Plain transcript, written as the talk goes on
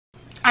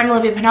I'm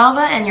Olivia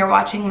Penalva, and you're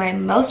watching my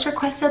most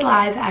requested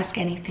live Ask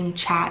Anything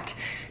chat.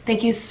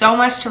 Thank you so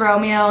much to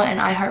Romeo and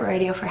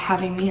iHeartRadio for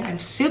having me. I'm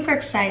super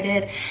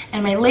excited,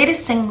 and my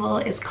latest single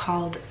is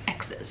called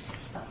Exes.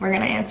 We're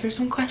gonna answer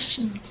some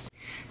questions.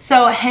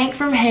 So Hank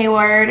from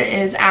Hayward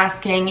is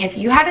asking, if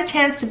you had a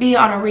chance to be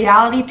on a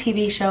reality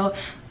TV show,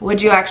 would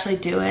you actually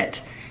do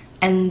it?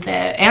 And the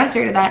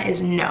answer to that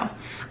is no.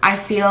 I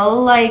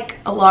feel like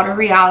a lot of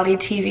reality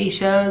TV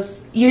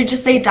shows,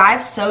 they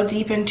dive so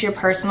deep into your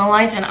personal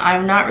life, and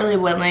I'm not really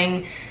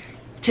willing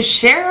to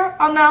share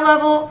on that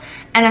level.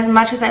 And as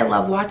much as I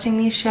love watching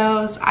these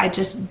shows, I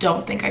just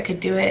don't think I could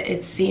do it.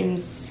 It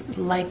seems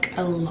like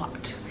a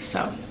lot.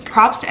 So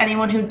props to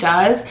anyone who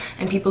does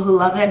and people who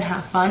love it and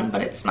have fun, but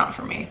it's not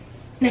for me.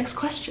 Next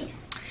question.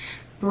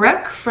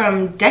 Brooke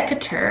from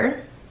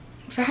Decatur.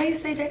 Is that how you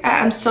say it?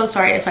 I'm so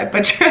sorry if I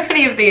butcher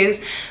any of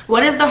these.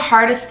 What is the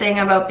hardest thing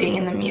about being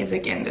in the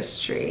music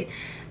industry?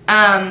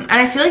 And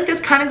I feel like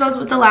this kind of goes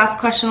with the last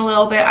question a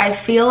little bit. I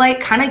feel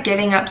like kind of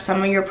giving up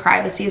some of your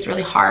privacy is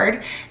really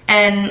hard.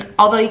 And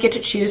although you get to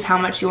choose how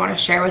much you want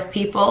to share with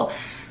people,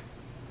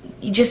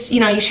 you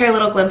share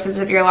little glimpses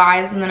of your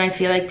lives, and then I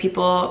feel like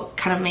people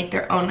kind of make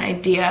their own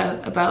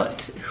idea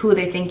about who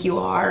they think you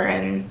are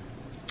and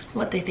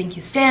what they think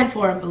you stand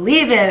for and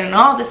believe in and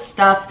all this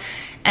stuff.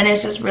 And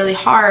it's just really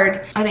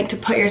hard, I think, to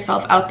put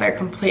yourself out there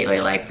completely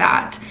like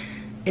that.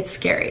 It's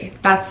scary.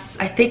 That's,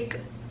 I think,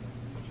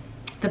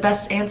 the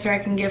best answer I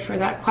can give for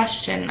that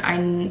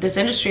question. This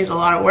industry is a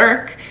lot of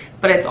work,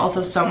 but it's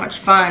also so much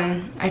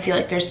fun. I feel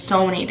like there's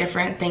so many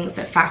different things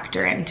that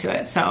factor into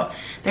it. So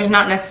there's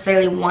not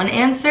necessarily one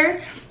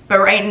answer, but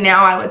right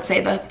now I would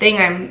say the thing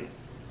I'm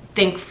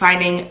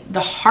finding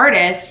the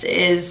hardest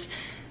is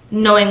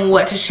knowing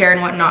what to share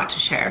and what not to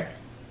share.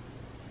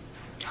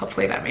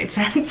 Hopefully that made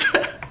sense.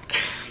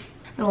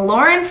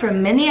 Lauren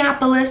from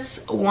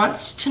Minneapolis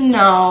wants to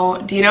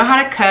know, do you know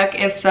how to cook?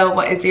 If so,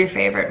 what is your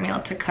favorite meal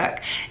to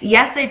cook?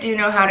 Yes, I do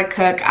know how to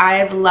cook.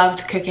 I've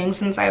loved cooking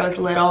since I was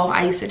little.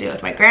 I used to do it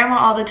with my grandma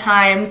all the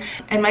time.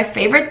 And my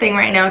favorite thing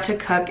right now to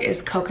cook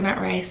is coconut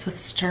rice with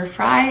stir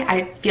fry.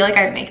 I feel like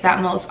I make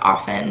that most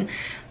often.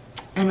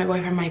 And my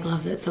boyfriend Mike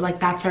loves it, so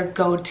like that's our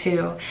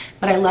go-to.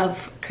 But I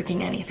love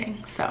cooking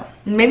anything. So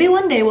maybe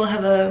one day we'll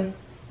have a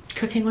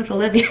cooking with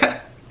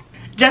Olivia.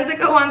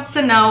 Jessica wants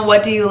to know,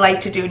 what do you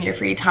like to do in your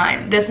free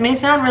time? This may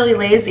sound really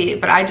lazy,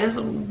 but I just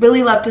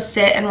really love to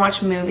sit and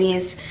watch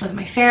movies with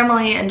my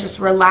family and just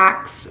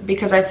relax,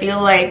 because I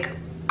feel like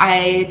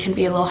I can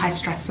be a little high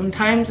stress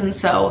sometimes. And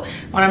so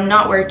when I'm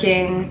not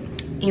working,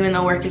 even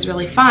though work is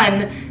really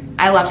fun,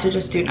 I love to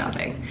just do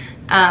nothing.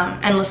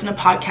 And listen to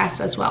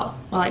podcasts as well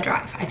while I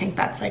drive. I think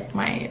that's like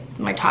my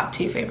top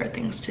 2 favorite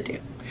things to do.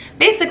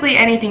 Basically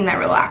anything that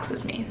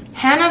relaxes me.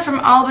 Hannah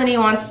from Albany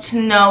wants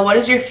to know, what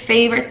is your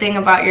favorite thing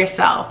about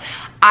yourself?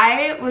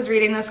 I was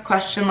reading this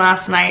question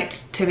last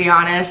night, to be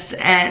honest,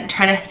 and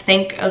trying to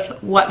think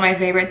of what my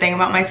favorite thing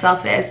about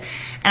myself is.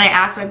 And I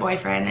asked my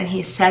boyfriend, and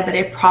he said that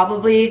it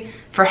probably,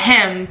 for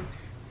him,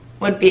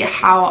 would be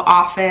how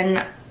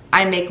often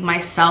I make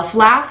myself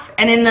laugh,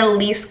 and in the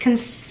least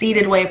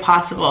conceited way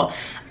possible.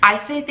 I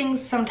say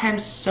things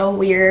sometimes so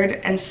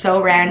weird and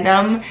so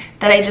random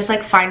that I just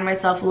like find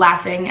myself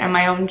laughing at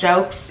my own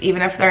jokes,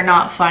 even if they're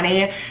not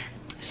funny.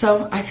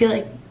 So I feel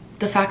like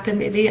the fact that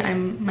maybe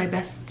I'm my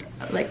best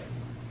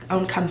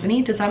own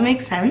company, does that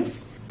make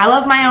sense? I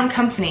love my own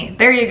company.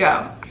 There you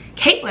go.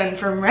 Caitlin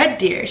from Red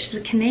Deer, she's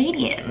a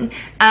Canadian,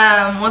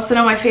 wants to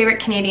know my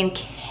favorite Canadian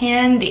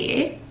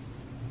candy.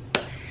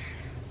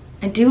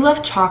 I do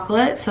love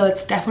chocolate, so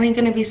it's definitely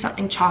going to be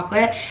something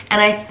chocolate.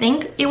 And I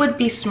think it would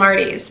be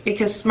Smarties,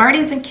 because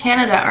Smarties in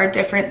Canada are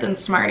different than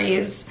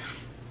Smarties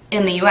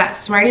in the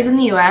US. Smarties in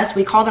the US,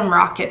 we call them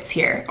rockets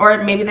here.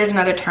 Or maybe there's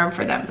another term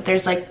for them, but they're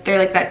like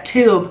that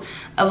tube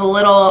of a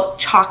little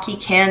chalky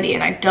candy,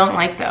 and I don't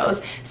like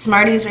those.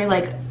 Smarties are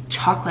like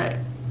chocolate,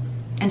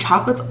 and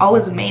chocolate's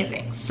always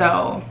amazing.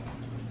 So,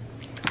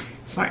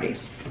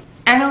 Smarties.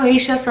 And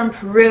Alicia from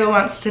Peru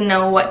wants to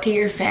know, what do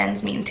your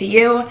fans mean to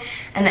you?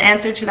 And the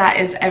answer to that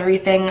is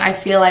everything. I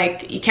feel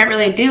like you can't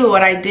really do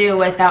what I do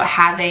without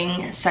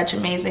having such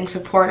amazing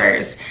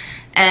supporters.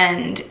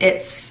 And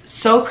it's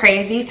so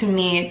crazy to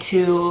me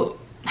to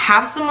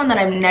have someone that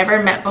I've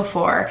never met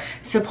before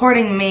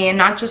supporting me, and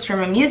not just for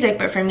my music,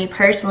 but for me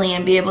personally,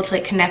 and be able to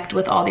like connect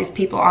with all these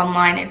people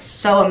online. It's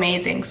so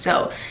amazing.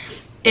 So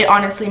it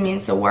honestly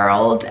means the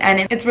world,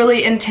 and it's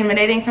really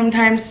intimidating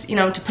sometimes, you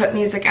know, to put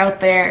music out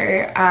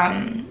there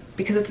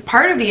because it's a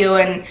part of you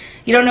and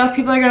you don't know if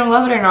people are gonna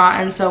love it or not.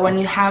 And so when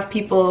you have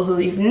people who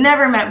you've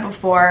never met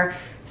before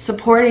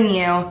supporting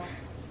you,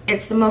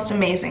 it's the most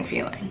amazing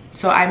feeling.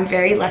 So I'm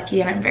very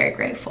lucky and I'm very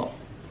grateful.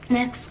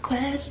 Next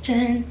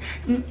question.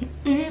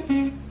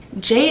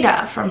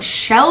 Jada from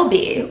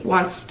Shelby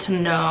wants to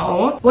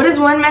know, what is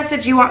one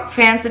message you want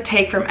fans to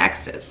take from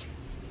exes?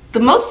 The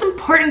most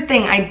important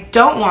thing I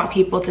don't want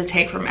people to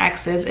take from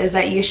exes is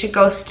that you should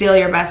go steal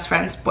your best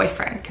friend's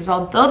boyfriend. Because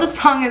although the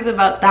song is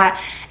about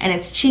that and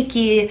it's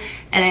cheeky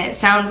and it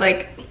sounds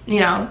like, you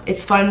know,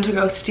 it's fun to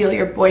go steal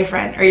your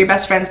boyfriend or your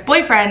best friend's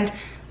boyfriend,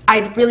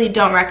 I really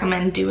don't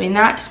recommend doing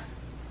that.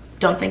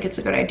 Don't think it's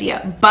a good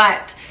idea.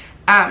 But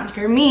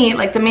for me,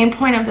 like, the main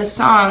point of this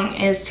song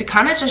is to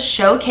kind of just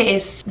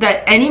showcase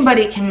that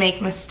anybody can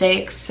make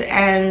mistakes,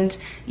 and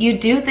you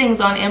do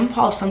things on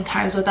impulse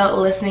sometimes without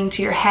listening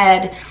to your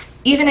head,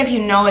 even if you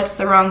know it's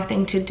the wrong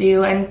thing to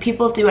do, and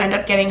people do end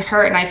up getting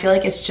hurt, and I feel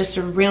like it's just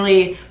a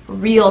really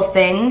real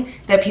thing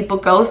that people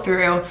go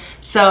through.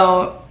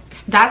 So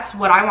that's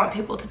what I want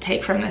people to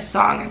take from this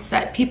song. It's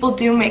that people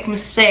do make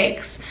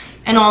mistakes,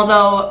 and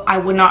although I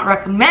would not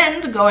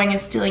recommend going and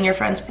stealing your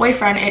friend's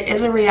boyfriend, it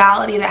is a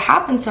reality that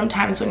happens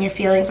sometimes when your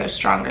feelings are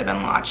stronger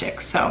than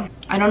logic. So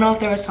I don't know if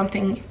there was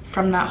something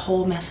from that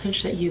whole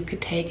message that you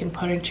could take and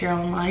put into your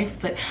own life,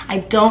 but I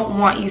don't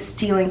want you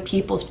stealing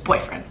people's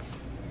boyfriends,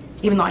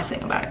 even though I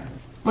sing about it.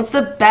 What's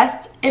the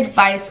best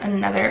advice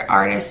another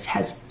artist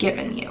has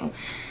given you?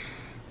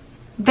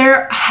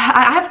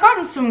 I've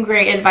gotten some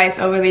great advice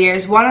over the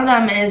years. One of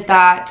them is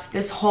that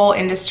this whole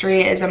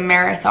industry is a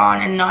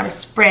marathon and not a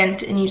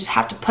sprint, and you just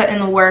have to put in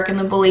the work and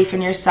the belief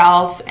in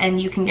yourself,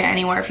 and you can get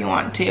anywhere if you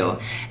want to.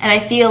 And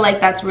I feel like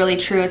that's really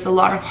true. It's a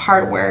lot of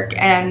hard work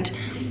and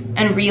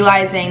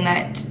realizing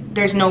that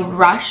there's no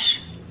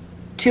rush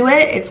to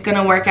it. It's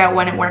gonna work out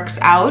when it works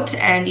out,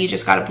 and you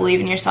just gotta believe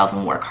in yourself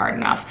and work hard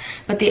enough.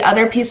 But the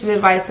other piece of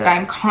advice that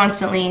I'm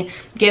constantly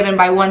given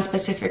by one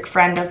specific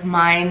friend of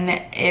mine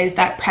is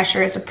that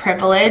pressure is a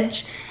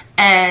privilege.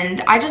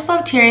 And I just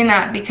loved hearing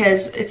that,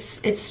 because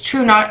it's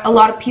true. Not a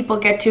lot of people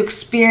get to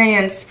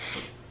experience,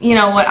 you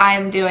know, what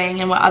I'm doing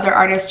and what other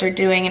artists are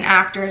doing and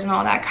actors and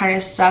all that kind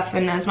of stuff.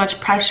 And as much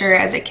pressure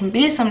as it can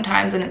be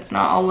sometimes, and it's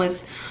not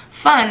always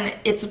fun,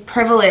 it's a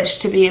privilege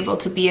to be able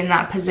to be in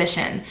that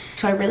position.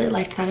 So I really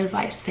liked that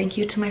advice. Thank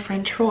you to my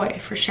friend Troy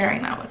for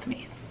sharing that with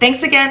me.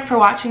 Thanks again for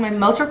watching my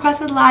most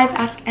requested live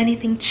Ask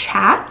Anything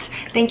chat.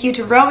 Thank you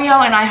to Romeo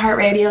and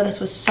iHeartRadio. This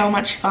was so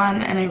much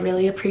fun and I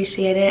really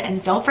appreciate it.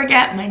 And don't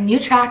forget, my new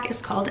track is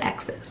called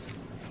Exes.